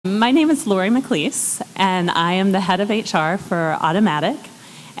My name is Lori McLeese, and I am the head of HR for Automattic.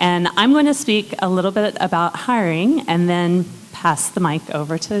 And I'm going to speak a little bit about hiring and then pass the mic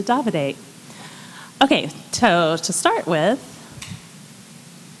over to Davide. Okay, so to start with,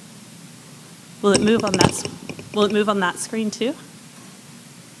 will it move on that screen too?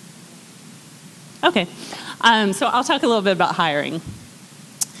 Okay, so I'll talk a little bit about hiring.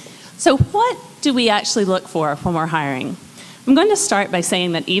 So what do we actually look for when we're hiring? I'm going to start by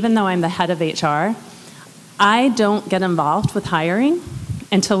saying that even though I'm the head of HR, I don't get involved with hiring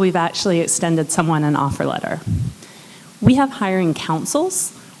until we've actually extended someone an offer letter. We have hiring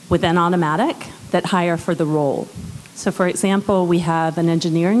councils within Automattic that hire for the role. So for example, we have an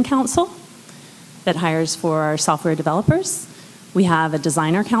engineering council that hires for our software developers. We have a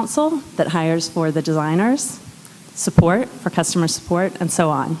designer council that hires for the designers, support for customer support, and so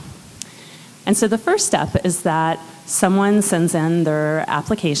on. And so the first step is that someone sends in their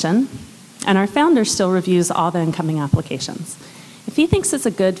application, and our founder still reviews all the incoming applications. If he thinks it's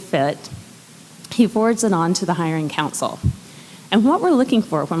a good fit, he forwards it on to the hiring council. And what we're looking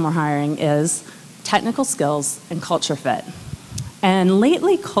for when we're hiring is technical skills and culture fit. And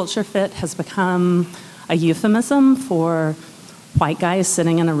lately, culture fit has become a euphemism for white guys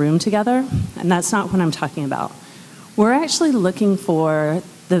sitting in a room together, and that's not what I'm talking about. We're actually looking for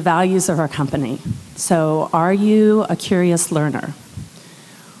the values of our company. So are you a curious learner?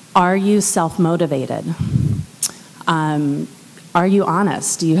 Are you self-motivated? Are you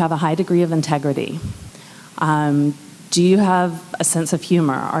honest? Do you have a high degree of integrity? Do you have a sense of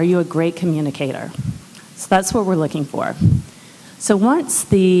humor? Are you a great communicator? So that's what we're looking for. So once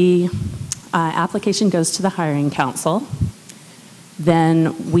the application goes to the hiring council,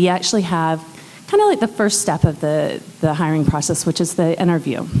 then we actually have kind of like the first step of the hiring process, which is the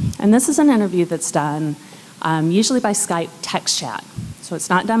interview. And this is an interview that's done usually by Skype text chat. So it's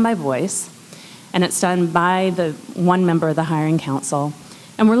not done by voice, and it's done by the one member of the hiring council.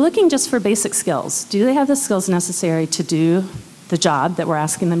 And we're looking just for basic skills. Do they have the skills necessary to do the job that we're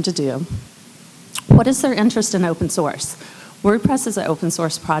asking them to do? What is their interest in open source? WordPress is an open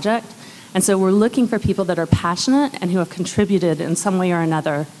source project, and so we're looking for people that are passionate and who have contributed in some way or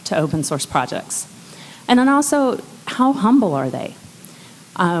another to open source projects. And then also, how humble are they?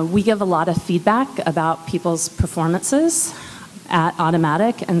 We give a lot of feedback about people's performances at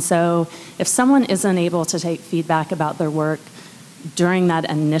Automattic, and so if someone isn't able to take feedback about their work during that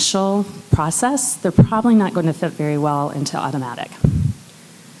initial process, they're probably not going to fit very well into Automattic.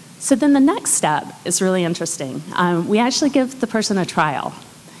 So then the next step is really interesting. We actually give the person a trial.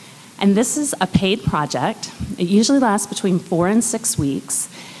 And this is a paid project. It usually lasts between 4 and 6 weeks,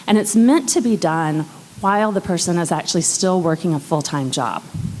 and it's meant to be done while the person is actually still working a full-time job.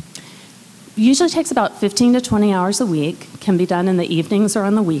 Usually takes about 15 to 20 hours a week, can be done in the evenings or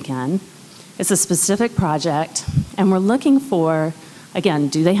on the weekend. It's a specific project, and we're looking for, again,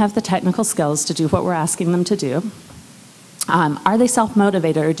 do they have the technical skills to do what we're asking them to do? Are they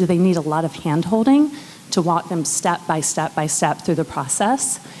self-motivated, or do they need a lot of hand-holding to walk them step by step by step through the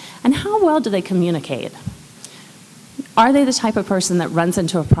process? And how well do they communicate? Are they the type of person that runs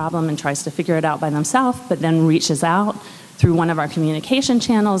into a problem and tries to figure it out by themselves, but then reaches out through one of our communication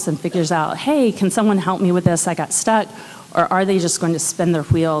channels and figures out, hey, can someone help me with this? I got stuck. Or are they just going to spin their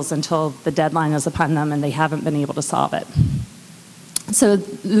wheels until the deadline is upon them and they haven't been able to solve it? So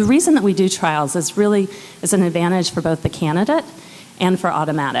the reason that we do trials is an advantage for both the candidate and for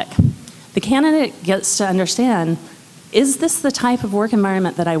Automattic. The candidate gets to understand, is this the type of work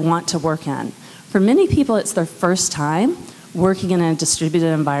environment that I want to work in? For many people, it's their first time working in a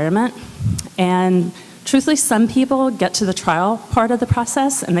distributed environment. And truthfully, some people get to the trial part of the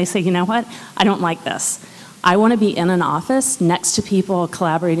process and they say, you know what, I don't like this. I want to be in an office next to people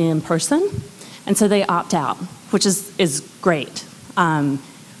collaborating in person. And so they opt out, which is great.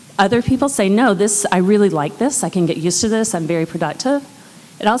 Other people say, no, I really like this. I can get used to this. I'm very productive.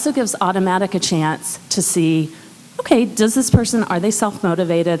 It also gives Automattic a chance to see, okay, does this person, are they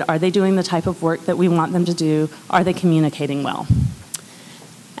self-motivated? Are they doing the type of work that we want them to do? Are they communicating well?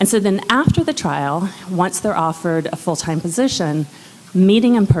 And so then after the trial, once they're offered a full-time position,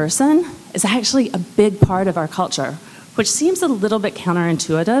 meeting in person is actually a big part of our culture, which seems a little bit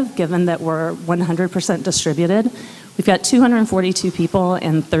counterintuitive given that we're 100% distributed. We've got 242 people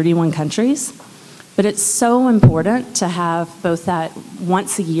in 31 countries. But it's so important to have both that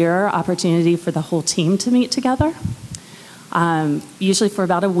once a year opportunity for the whole team to meet together. Usually for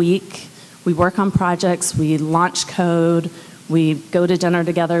about a week, we work on projects, we launch code, we go to dinner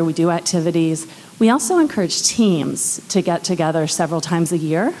together, we do activities. We also encourage teams to get together several times a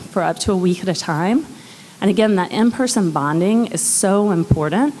year for up to a week at a time. And again, that in-person bonding is so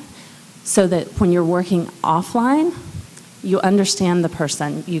important so that when you're working offline, you understand the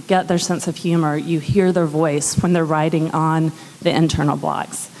person, you get their sense of humor, you hear their voice when they're writing on the internal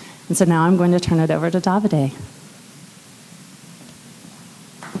blogs. And so now I'm going to turn it over to Davide.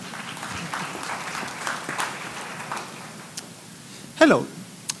 Hello.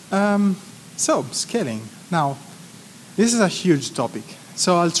 So, scaling. Now, this is a huge topic.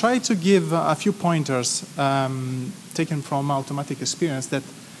 So I'll try to give a few pointers taken from Automattic experience that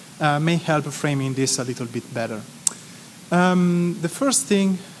may help framing this a little bit better. The first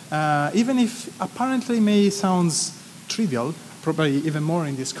thing, even if apparently may sound trivial, probably even more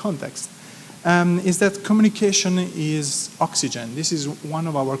in this context, is that communication is oxygen. This is one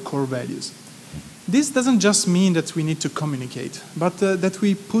of our core values. This doesn't just mean that we need to communicate, but that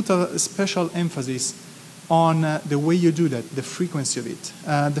we put a special emphasis on the way you do that, the frequency of it,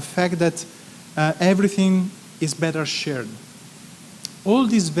 the fact that everything is better shared. All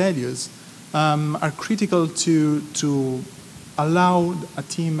these values are critical to allow a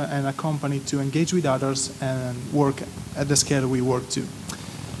team and a company to engage with others and work at the scale we work to.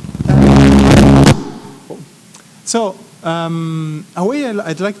 So, a way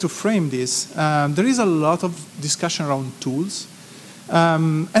I'd like to frame this, there is a lot of discussion around tools.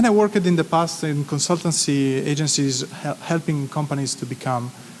 And I worked in the past in consultancy agencies helping companies to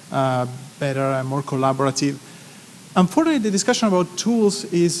become better and more collaborative. Unfortunately, the discussion about tools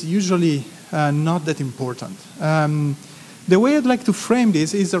is usually not that important. The way I'd like to frame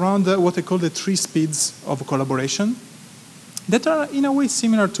this is around what I call the 3 speeds of collaboration that are in a way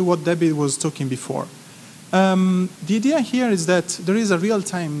similar to what Debbie was talking before. The idea here is that there is a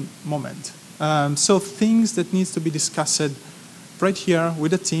real-time moment. So things that needs to be discussed right here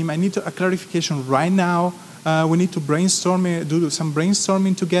with the team. I need a clarification right now. We need to brainstorm, do some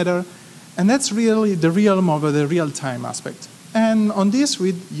brainstorming together. And that's really the realm of the real-time aspect. And on this,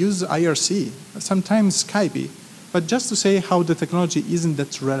 we use IRC, sometimes Skype, but just to say how the technology isn't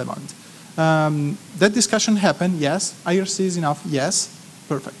that relevant. That discussion happened, yes. IRC is enough, yes.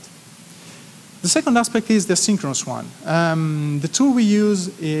 Perfect. The second aspect is the synchronous one. The tool we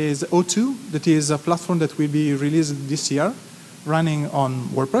use is O2, that is a platform that will be released this year, running on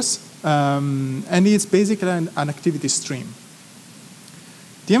WordPress, and it's basically an activity stream.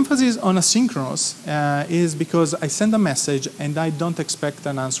 The emphasis on asynchronous is because I send a message and I don't expect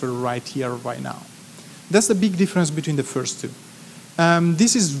an answer right here, right now. That's the big difference between the first two.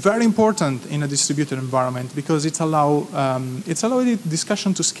 This is very important in a distributed environment because it's allowed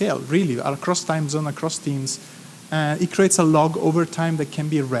discussion to scale, really, across time zone, across teams. It creates a log over time that can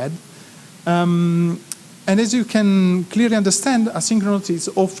be read. And as you can clearly understand, asynchronous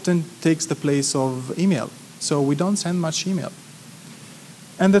often takes the place of email. So we don't send much email.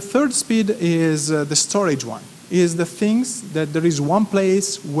 And the third speed is the storage one, is the things that there is one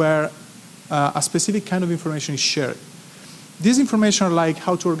place where a specific kind of information is shared. These information are like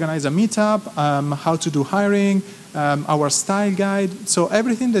how to organize a meetup, how to do hiring, our style guide, so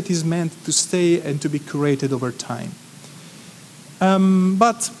everything that is meant to stay and to be curated over time.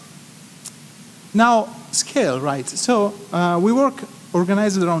 But now, scale, right? So we work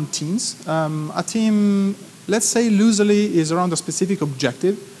organized around teams. A team, let's say loosely, is around a specific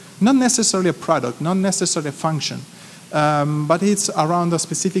objective, not necessarily a product, not necessarily a function, but it's around a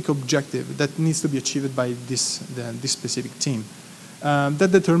specific objective that needs to be achieved by this specific team. That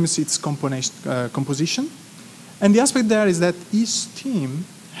determines its composition. And the aspect there is that each team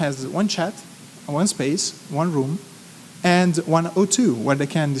has one chat, one space, one room, and one O2 where they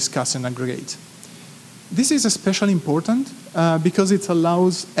can discuss and aggregate. This is especially important because it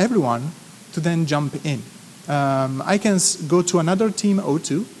allows everyone to then jump in. I can go to another team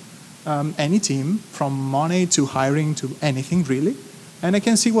O2, any team, from money to hiring to anything really, and I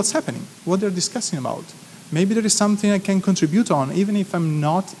can see what's happening, what they're discussing about. Maybe there is something I can contribute on, even if I'm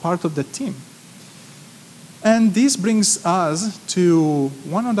not part of the team. And this brings us to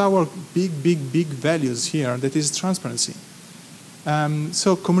one of our big values here, that is transparency.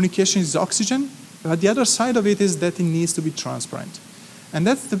 So communication is oxygen, but the other side of it is that it needs to be transparent. And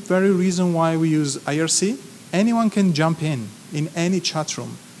that's the very reason why we use IRC. Anyone can jump in any chat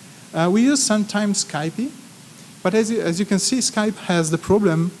room. We use sometimes Skype, but as you can see, Skype has the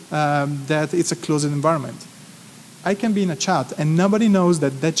problem that it's a closed environment. I can be in a chat and nobody knows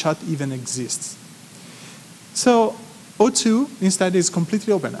that that chat even exists. So O2 instead is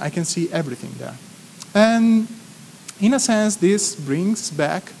completely open. I can see everything there. And in a sense, this brings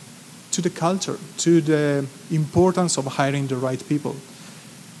back to the culture, to the importance of hiring the right people.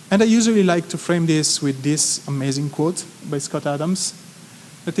 And I usually like to frame this with this amazing quote by Scott Adams,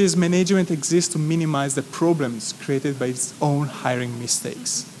 that is, management exists to minimize the problems created by its own hiring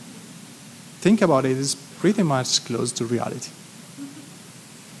mistakes. think about it, it's pretty much close to reality.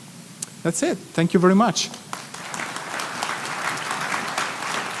 That's it. Thank you very much.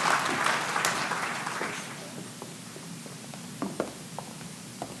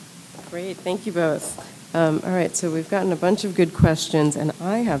 Great, thank you both. All right, so we've gotten a bunch of good questions, and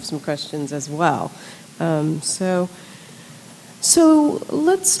I have some questions as well. So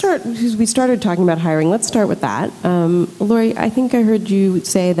let's start, because we started talking about hiring. Let's start with that. Lori, I think I heard you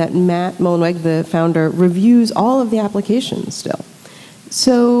say that Matt Mullenweg, the founder, reviews all of the applications still.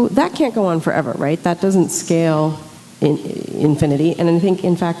 So that can't go on forever, right? That doesn't scale in infinity. And I think,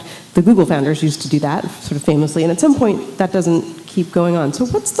 in fact, the Google founders used to do that sort of famously. And at some point, that doesn't keep going on. So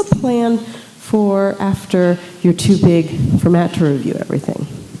what's the plan for after you're too big for Matt to review everything?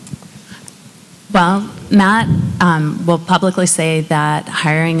 Well, Matt will publicly say that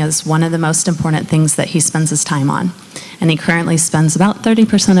hiring is one of the most important things that he spends his time on. And he currently spends about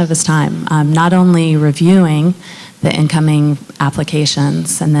 30% of his time not only reviewing the incoming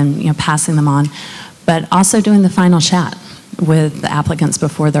applications and then passing them on, but also doing the final chat with the applicants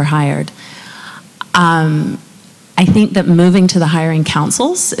before they're hired. I think that moving to the hiring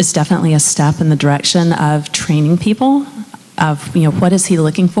councils is definitely a step in the direction of training people of what is he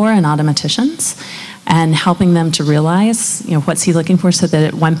looking for in automaticians, and helping them to realize what's he looking for, so that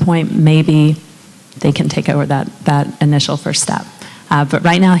at one point maybe they can take over that initial first step. But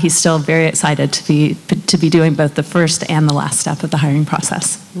right now he's still very excited to be doing both the first and the last step of the hiring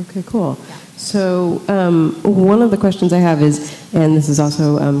process. Okay, cool. So one of the questions I have is, and this is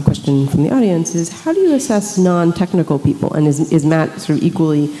also a question from the audience, is how do you assess non-technical people? And is Matt sort of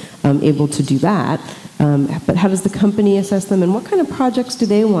equally able to do that? But how does the company assess them, and what kind of projects do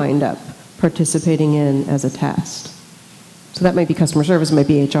they wind up participating in as a test? So that might be customer service, it might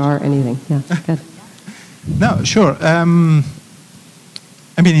be HR, anything. Yeah, good. No, sure. I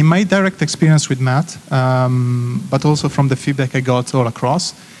mean, in my direct experience with Matt, but also from the feedback I got all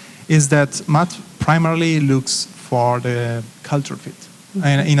across, is that Matt primarily looks for the culture fit.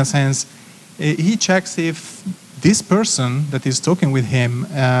 Mm-hmm. In a sense, he checks if this person that is talking with him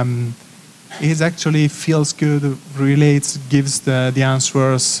is actually feels good, relates, gives the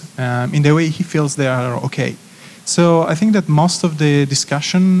answers in the way he feels they are okay. So I think that most of the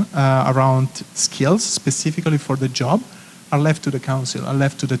discussion around skills, specifically for the job, are left to the council, are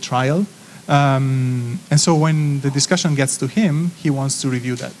left to the trial. And so when the discussion gets to him, he wants to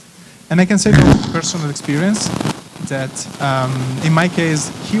review that. And I can say from personal experience that in my case,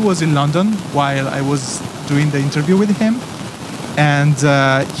 he was in London while I was doing the interview with him. And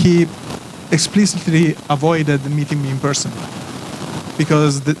he explicitly avoided meeting me in person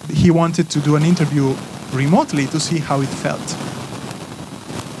because he wanted to do an interview remotely to see how it felt.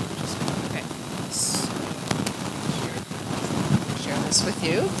 Okay. Share this with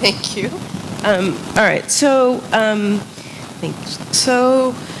you. Thank you. All right. So, thanks.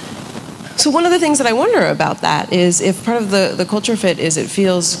 So one of the things that I wonder about that is if part of the culture fit is it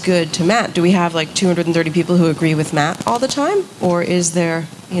feels good to Matt. Do we have like 230 people who agree with Matt all the time, or is there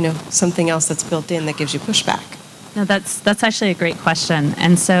something else that's built in that gives you pushback? No, that's actually a great question.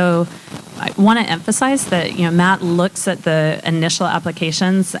 And so I want to emphasize that Matt looks at the initial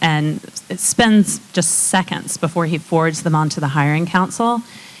applications and it spends just seconds before he forwards them on to the hiring council.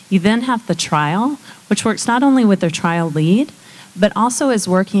 You then have the trial, which works not only with their trial lead, but also is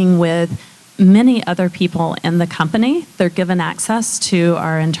working with many other people in the company. They're given access to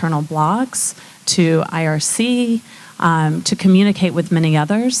our internal blogs, to IRC, to communicate with many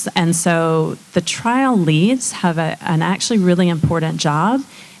others. And so the trial leads have an actually really important job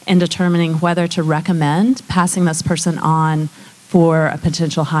in determining whether to recommend passing this person on for a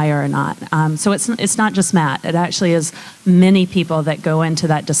potential hire or not. So it's not just Matt. It actually is many people that go into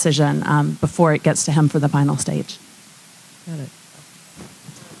that decision before it gets to him for the final stage. Got it.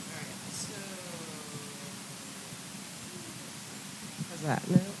 That?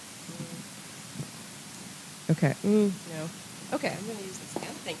 No? Okay. No. Okay, I'm going to use this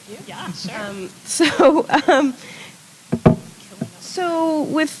again. Thank you. Yeah, sure. So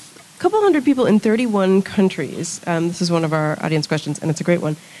with a couple hundred people in 31 countries, this is one of our audience questions, and it's a great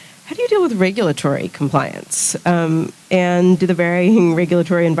one. How do you deal with regulatory compliance? And do the varying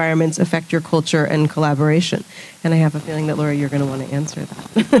regulatory environments affect your culture and collaboration? And I have a feeling that, Laura, you're going to want to answer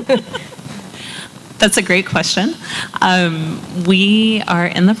that. That's a great question. We are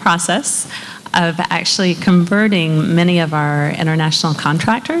in the process of actually converting many of our international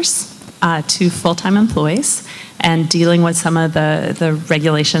contractors to full-time employees and dealing with some of the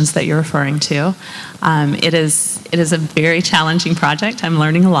regulations that you're referring to. It is a very challenging project. I'm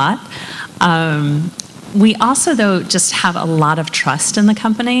learning a lot. We also, though, just have a lot of trust in the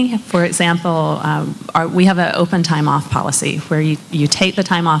company. For example, we have an open time off policy where you take the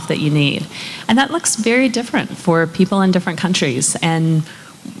time off that you need. And that looks very different for people in different countries. And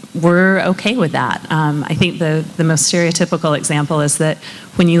we're okay with that. I think the most stereotypical example is that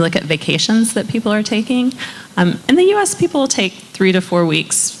when you look at vacations that people are taking, in the US, people will take 3 to 4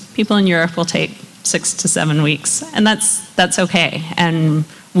 weeks. People in Europe will take 6 to 7 weeks. And that's okay. And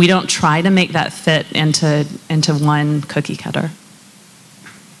we don't try to make that fit into one cookie cutter.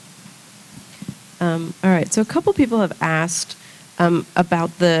 All right, so a couple people have asked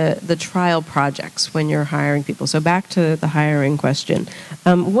about the trial projects when you're hiring people. So back to the hiring question.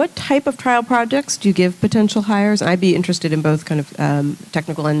 What type of trial projects do you give potential hires? I'd be interested in both kind of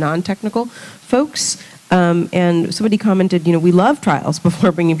technical and non-technical folks. And somebody commented, we love trials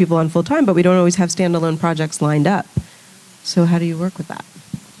before bringing people on full time, but we don't always have standalone projects lined up. So how do you work with that?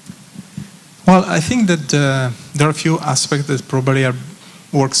 Well, I think that there are a few aspects that probably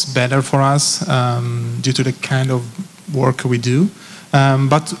works better for us due to the kind of work we do.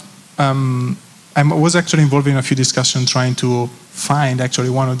 But I was actually involved in a few discussions trying to find actually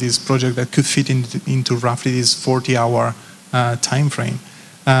one of these projects that could fit into roughly this 40-hour time frame.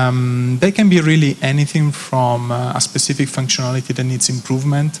 They can be really anything from a specific functionality that needs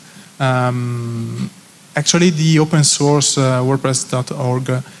improvement. Actually, the open source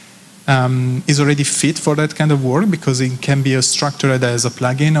WordPress.org is already fit for that kind of work because it can be structured as a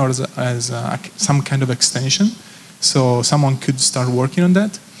plugin or as some kind of extension. So someone could start working on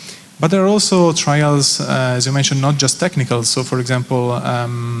that. But there are also trials, as you mentioned, not just technical. So for example,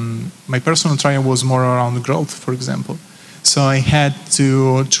 my personal trial was more around growth, for example. So I had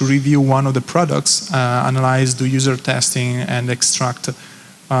to review one of the products, analyze, do user testing, and extract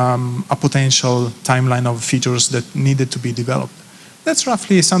a potential timeline of features that needed to be developed. That's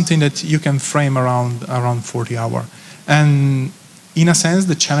roughly something that you can frame around 40 hours. And in a sense,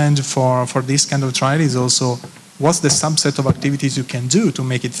 the challenge for this kind of trial is also what's the subset of activities you can do to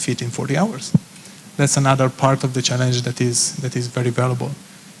make it fit in 40 hours. That's another part of the challenge that is very valuable.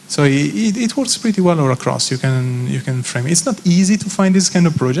 So it works pretty well all across. You can frame it. It's not easy to find this kind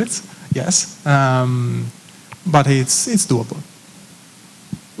of projects, yes, but it's doable.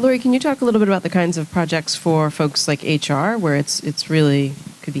 Lori, can you talk a little bit about the kinds of projects for folks like HR, where it's really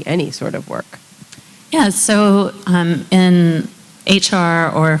could be any sort of work? Yeah, so in HR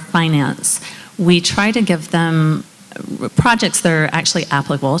or finance, we try to give them projects that are actually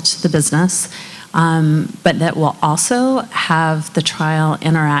applicable to the business, but that will also have the trial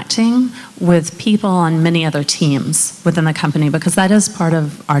interacting with people on many other teams within the company, because that is part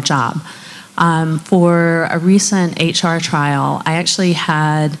of our job. For a recent HR trial, I actually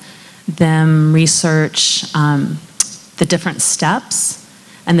had them research the different steps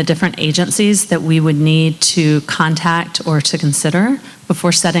and the different agencies that we would need to contact or to consider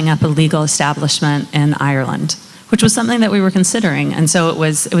before setting up a legal establishment in Ireland, which was something that we were considering. And so it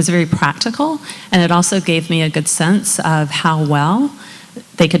was very practical, and it also gave me a good sense of how well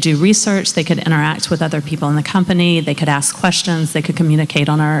they could do research, they could interact with other people in the company, they could ask questions, they could communicate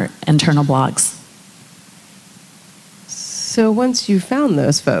on our internal blogs. So once you found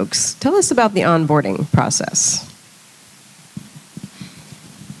those folks, tell us about the onboarding process.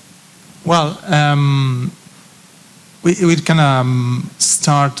 Well, we can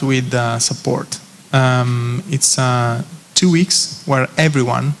start with support. It's 2 weeks where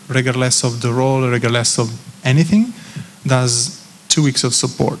everyone, regardless of the role, regardless of anything, does 2 weeks of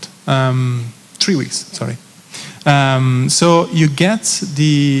support. 3 weeks, sorry. So you get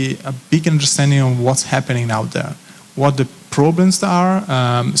a big understanding of what's happening out there, what the problems are.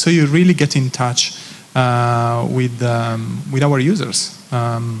 So you really get in touch with our users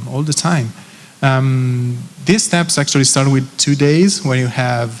all the time. These steps actually start with 2 days where you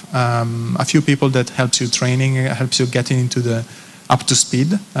have a few people that helps you training, helps you getting into up to speed,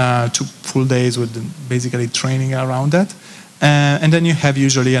 2 full days with basically training around that. And then you have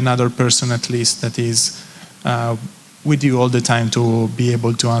usually another person at least that is with you all the time to be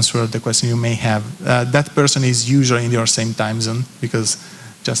able to answer the question you may have. That person is usually in your same time zone because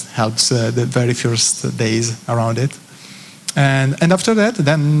just helps the very first days around it. And after that,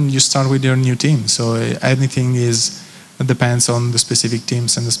 then you start with your new team. So anything depends on the specific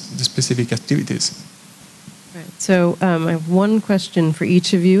teams and the specific activities. Right. So I have one question for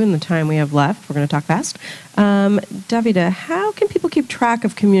each of you in the time we have left. We're going to talk fast. Davide, how can people keep track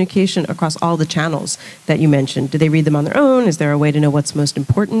of communication across all the channels that you mentioned? Do they read them on their own? Is there a way to know what's most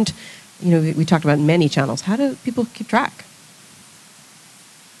important? We talked about many channels. How do people keep track?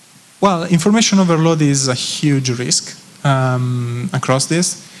 Well, information overload is a huge risk across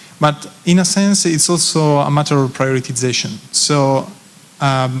this. But in a sense, it's also a matter of prioritization. So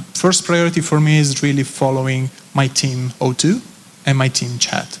first priority for me is really following my team O2 and my team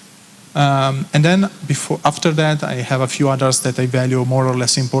chat. And then after that, I have a few others that I value more or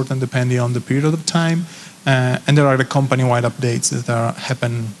less important depending on the period of time. And there are the company-wide updates that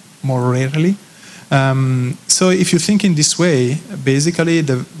happen more rarely. So if you think in this way, basically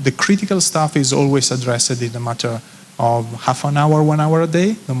the critical stuff is always addressed in a matter of half an hour, 1 hour a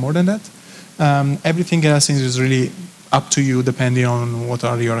day, no more than that. Everything else is really up to you depending on what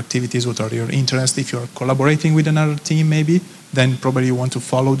are your activities, what are your interests. If you're collaborating with another team maybe, then probably you want to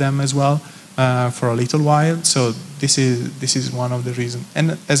follow them as well for a little while. So this is one of the reasons.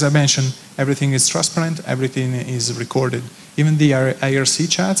 And as I mentioned, everything is transparent, everything is recorded. Even the IRC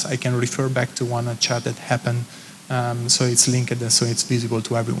chats, I can refer back to one chat that happened, so it's linked and so it's visible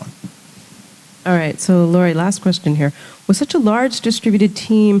to everyone. All right, so Lori, last question here. With such a large distributed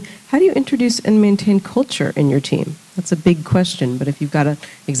team, how do you introduce and maintain culture in your team? That's a big question, but if you've got an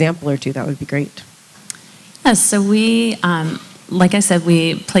example or two, that would be great. Yes, so we, like I said,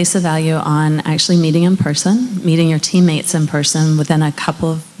 we place a value on actually meeting in person, meeting your teammates in person within a couple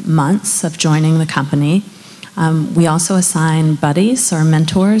of months of joining the company. We also assign buddies or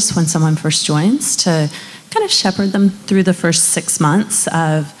mentors when someone first joins to kind of shepherd them through the first 6 months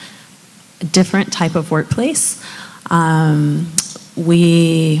of a different type of workplace. What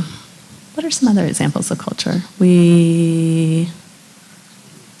are some other examples of culture?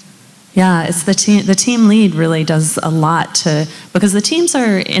 It's the team lead really does a lot because the teams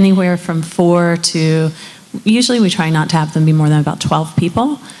are anywhere from 4 to, usually we try not to have them be more than about 12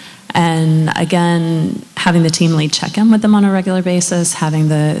 people. And again, having the team lead check in with them on a regular basis, having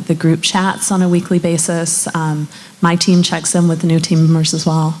the group chats on a weekly basis. My team checks in with the new team members as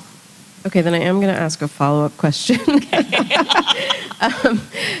well. Okay, then I am going to ask a follow-up question.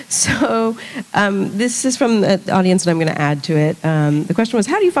 This is from the audience, and I'm going to add to it. The question was,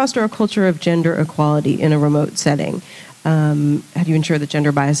 how do you foster a culture of gender equality in a remote setting? How do you ensure that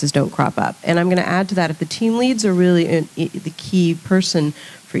gender biases don't crop up? And I'm going to add to that, if the team leads are really the key person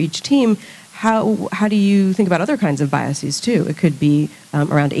for each team, how do you think about other kinds of biases too? It could be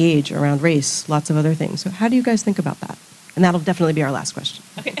around age, around race, lots of other things. So how do you guys think about that? And that'll definitely be our last question.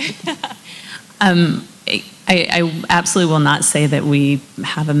 Okay. I absolutely will not say that we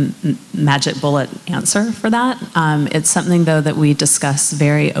have a magic bullet answer for that. It's something, though, that we discuss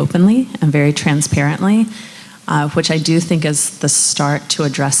very openly and very transparently, which I do think is the start to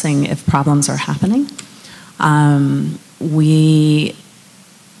addressing if problems are happening. I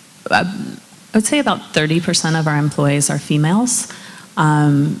would say about 30% of our employees are females.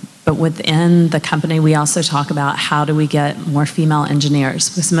 But within the company, we also talk about how do we get more female engineers,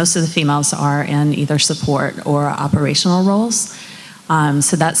 because most of the females are in either support or operational roles.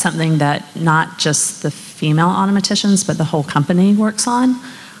 So that's something that not just the female automaticians, but the whole company works on.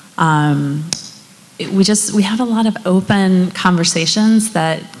 We have a lot of open conversations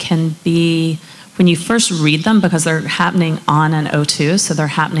that can be, when you first read them, because they're happening on an O2, so they're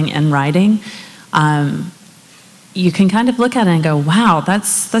happening in writing, you can kind of look at it and go, wow,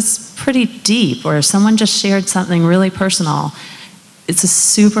 that's pretty deep, or someone just shared something really personal. It's a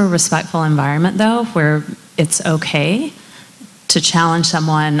super respectful environment, though, where it's okay to challenge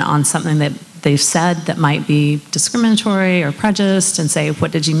someone on something that they've said that might be discriminatory or prejudiced, and say,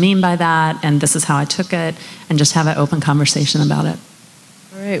 what did you mean by that? And this is how I took it, and just have an open conversation about it.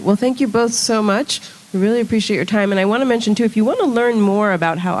 All right, well, thank you both so much. We really appreciate your time. And I want to mention, too, if you want to learn more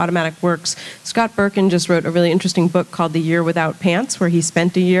about how Automattic works, Scott Birkin just wrote a really interesting book called The Year Without Pants, where he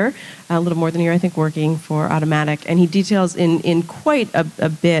spent a little more than a year, I think, working for Automattic. And he details in quite a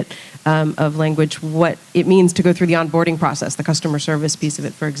bit of language what it means to go through the onboarding process, the customer service piece of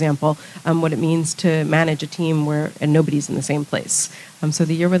it, for example, what it means to manage a team where nobody's in the same place. So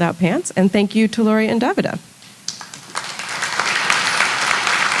The Year Without Pants. And thank you to Lori and Davide.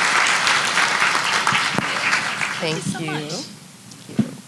 Thank you.